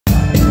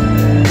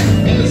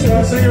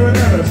sing it with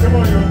others. Come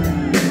on, y'all.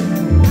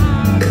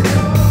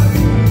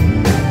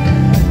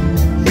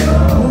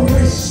 Your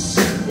wish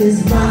is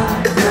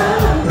my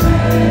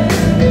command.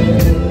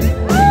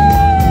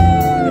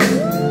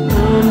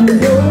 I'm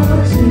your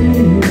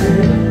genie.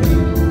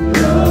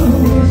 Your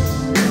wish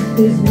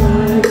is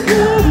my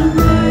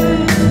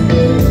command.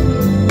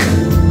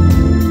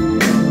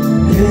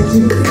 Can't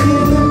you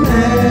feel the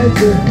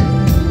magic?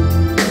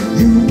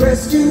 You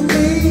rescue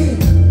me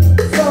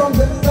from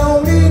the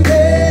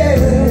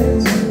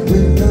loneliness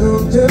with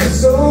love just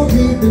so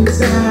deep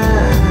inside.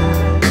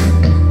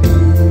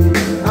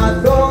 I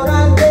thought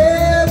I'd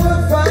never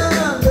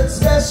find that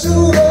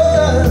special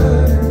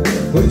one,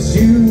 but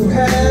you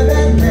have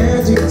that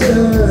magic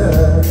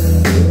touch.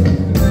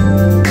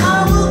 I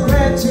will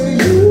grant to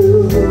you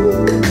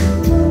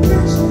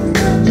that you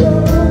got your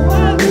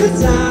one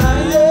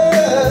desire.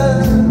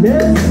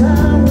 Yes, I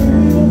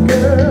will,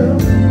 girl.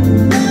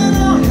 And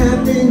our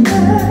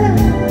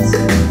happiness,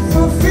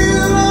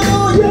 fulfill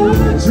all your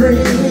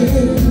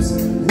dreams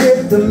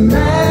with the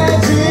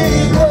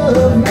magic of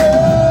love.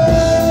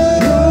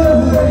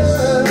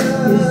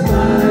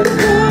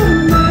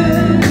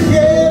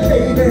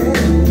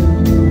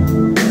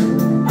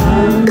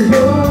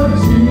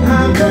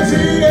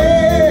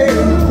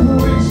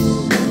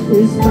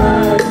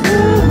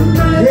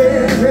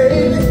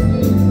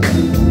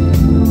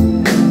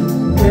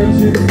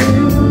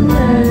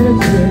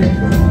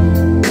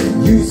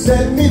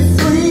 Set me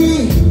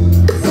free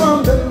from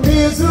the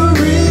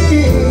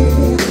misery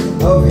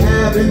of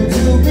having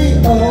to be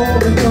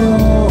all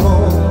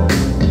alone.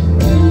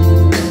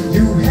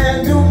 You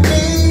handle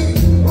me,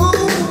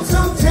 ooh,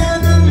 so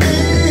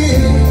tenderly.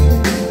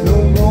 No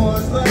more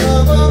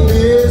love or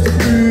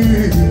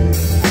misery.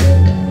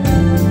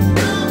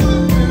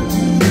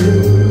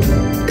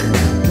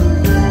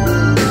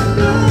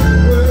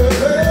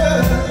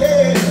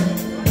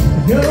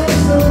 You're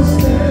so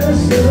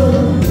special.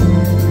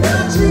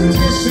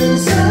 Tradition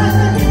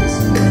says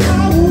I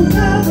will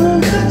never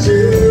let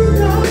you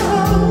go.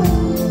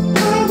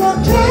 I'm a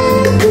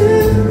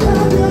captive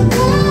of your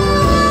love.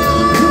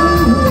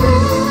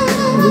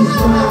 It's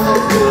my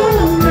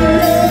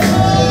command.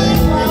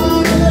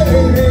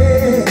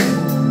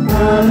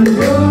 I'm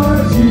your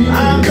genie.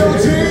 I'm your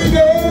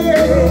genie.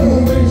 Your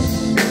wish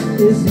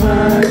is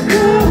my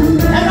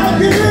command. And I'll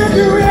give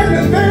you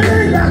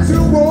everything that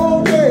you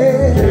want.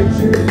 Can't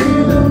you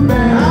feel the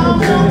man? I'm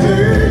your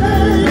genie.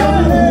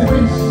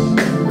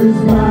 Is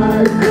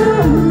my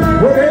command.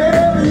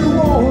 Whatever you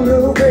want,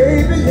 little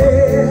baby,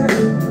 yeah.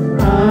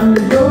 I'm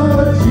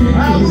your genie. I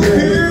will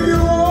give you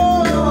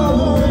all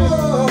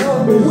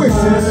the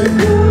wishes.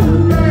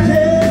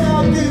 Yeah,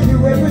 I'll give you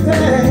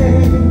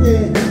everything.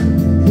 Yeah.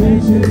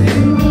 Can't you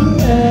feel the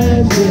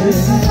magic?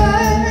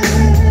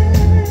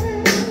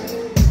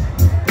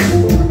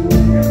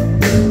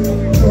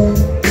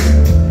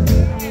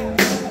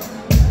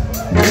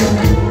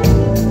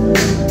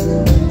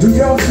 Do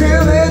y'all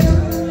feel it?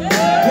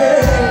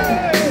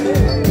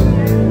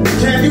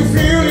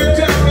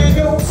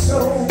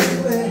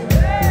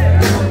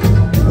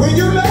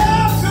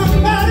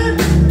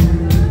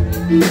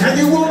 And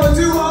you want to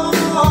do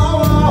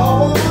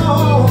all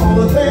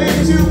the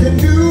things you can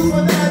do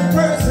for that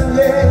person,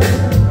 yeah.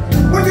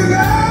 When you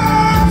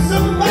love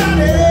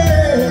somebody,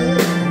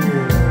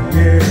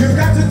 yeah, you've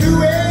got to do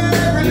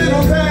every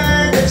little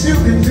thing that you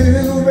can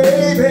do,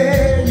 baby.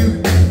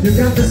 You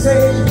got to say,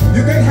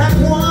 you can have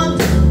one,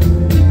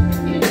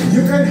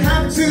 you can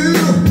have two,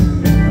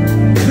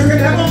 you can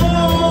have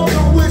all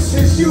the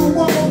wishes you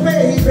want,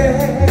 baby.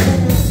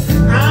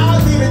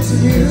 I'll give it to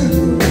you.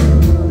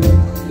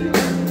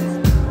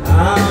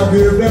 I'll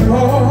give them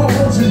all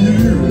to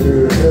you,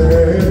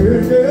 yeah.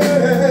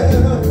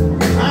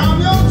 I'm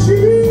your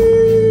genie.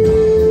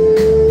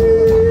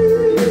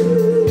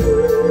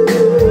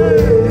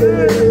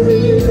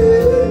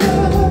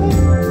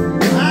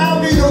 I'll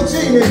be your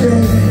genie,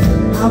 baby.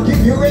 I'll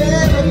give you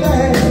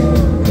everything.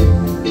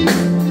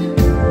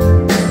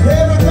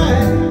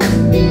 Everything.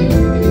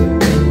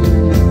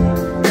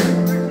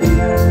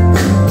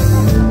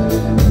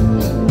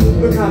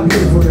 Look how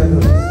beautiful that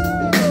looks.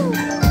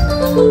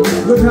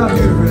 Look how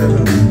beautiful that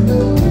looks.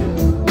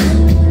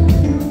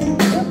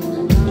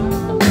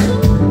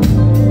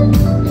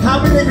 How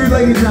many of you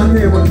ladies out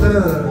there would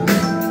love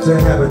to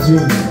have a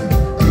genie?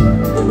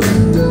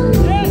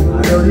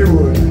 I know you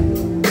would.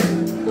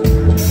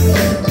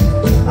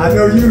 I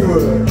know you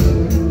would.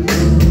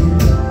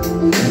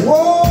 Whoa,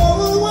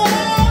 whoa,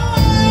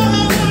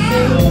 I'll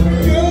be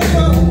yours.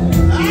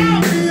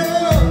 I'll be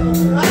yours.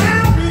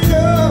 I'll be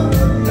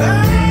yours.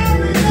 I'll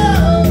be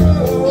yours.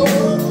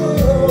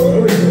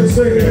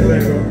 Sing it,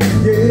 Lego.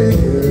 Yeah.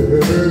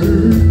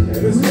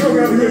 And this song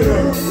out here,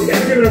 though. You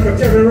gotta give it up for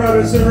Kevin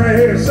Robinson right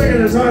here,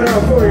 singing his heart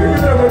out for you.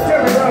 Give it up for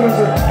Kevin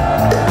Robinson.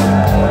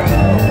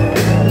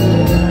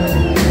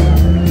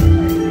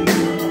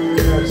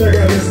 Now check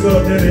out this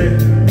little ditty.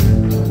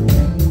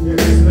 Yeah,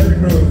 just let it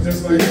groove,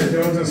 just like that.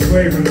 Y'all just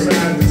sway from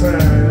side to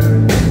side. I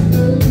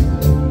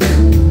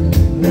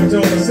want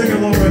y'all to sing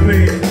along with me.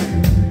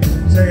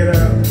 Check it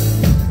out.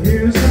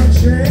 Here's our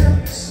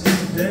chance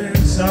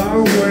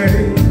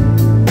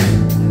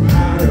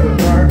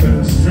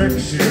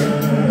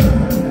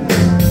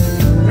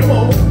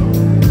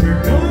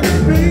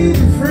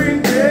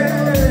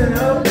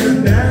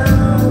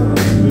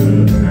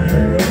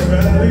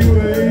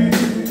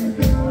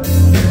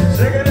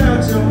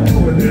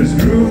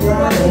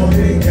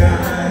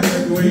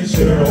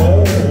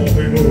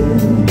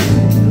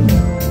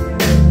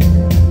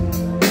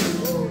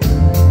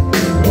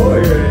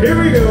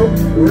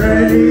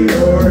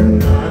or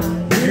not,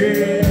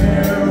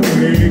 here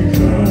we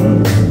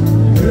come,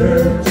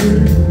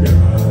 touching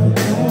down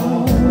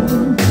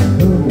on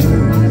the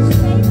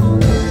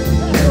world.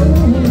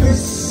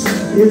 This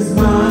is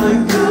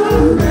my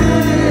command.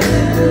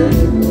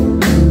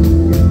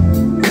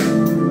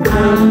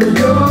 I'm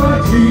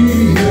your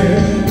genie.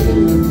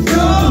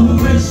 Your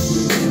wish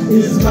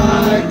is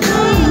my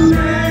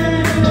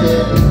command.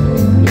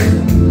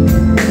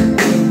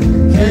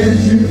 Can't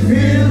you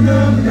feel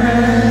the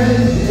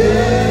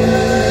magic?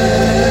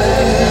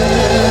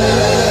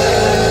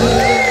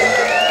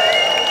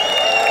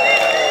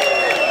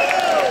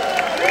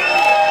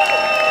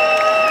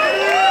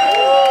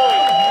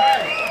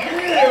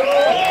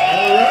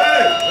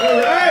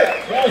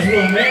 That was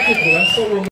romantic. That's so romantic.